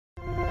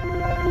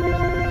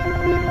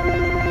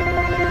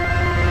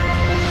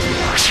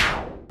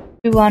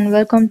Everyone,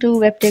 welcome to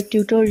WebTech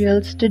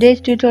Tutorials. Today's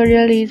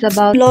tutorial is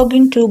about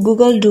login to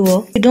Google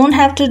Duo. You don't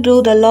have to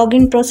do the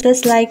login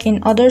process like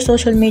in other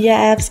social media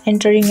apps,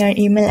 entering your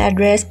email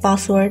address,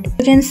 password.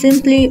 You can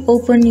simply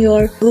open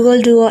your Google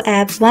Duo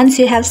app once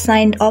you have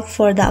signed up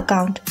for the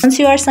account. Once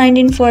you are signed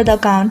in for the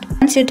account,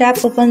 once you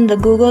tap open the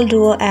Google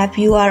Duo app,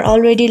 you are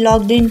already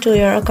logged into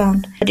your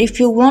account. But if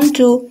you want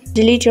to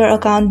delete your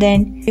account,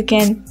 then you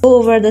can go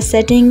over the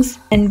settings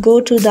and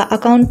go to the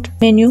account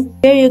menu.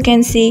 Here you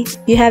can see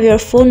you have your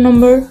phone number.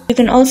 You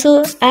can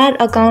also add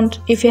account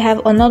if you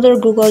have another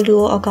Google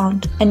Duo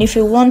account, and if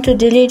you want to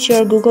delete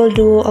your Google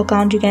Duo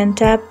account, you can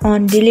tap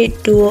on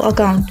delete Duo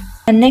account.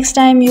 And next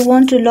time you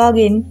want to log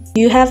in,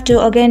 you have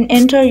to again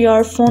enter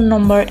your phone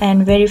number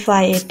and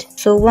verify it.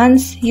 So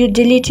once you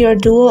delete your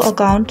Duo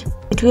account,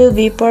 it will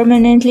be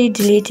permanently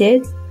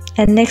deleted,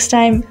 and next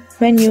time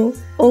when you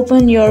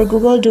open your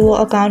Google Duo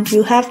account,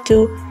 you have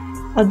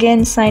to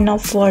again sign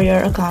up for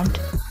your account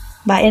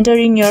by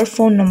entering your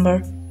phone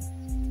number.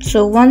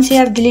 So once you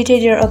have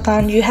deleted your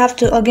account, you have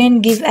to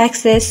again give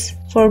access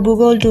for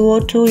Google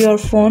Duo to your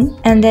phone,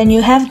 and then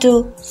you have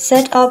to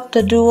set up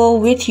the Duo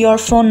with your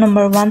phone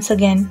number once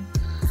again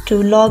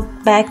to log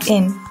back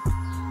in.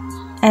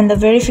 And the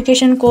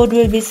verification code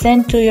will be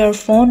sent to your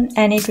phone,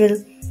 and it will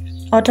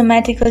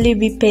automatically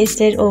be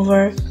pasted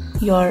over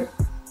your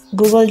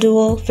Google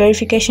Duo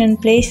verification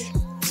place.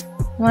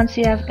 Once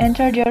you have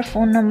entered your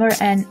phone number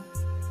and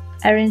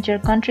arranged your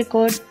country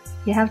code,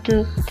 you have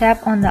to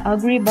tap on the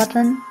agree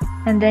button,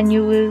 and then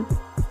you will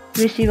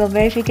receive a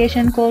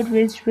verification code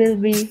which will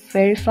be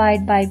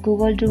verified by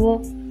Google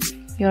Duo.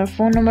 Your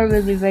phone number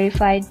will be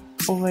verified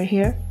over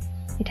here.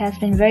 It has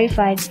been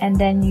verified, and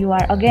then you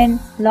are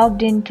again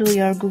logged into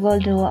your Google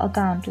Duo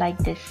account like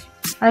this.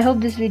 I hope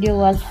this video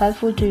was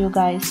helpful to you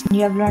guys.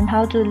 You have learned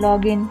how to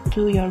log in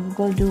to your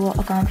Google Duo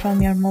account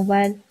from your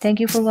mobile. Thank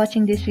you for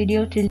watching this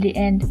video till the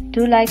end.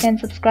 Do like and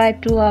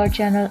subscribe to our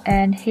channel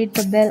and hit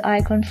the bell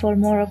icon for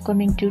more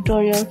upcoming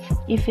tutorials.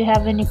 If you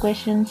have any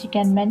questions, you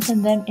can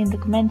mention them in the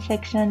comment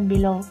section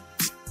below.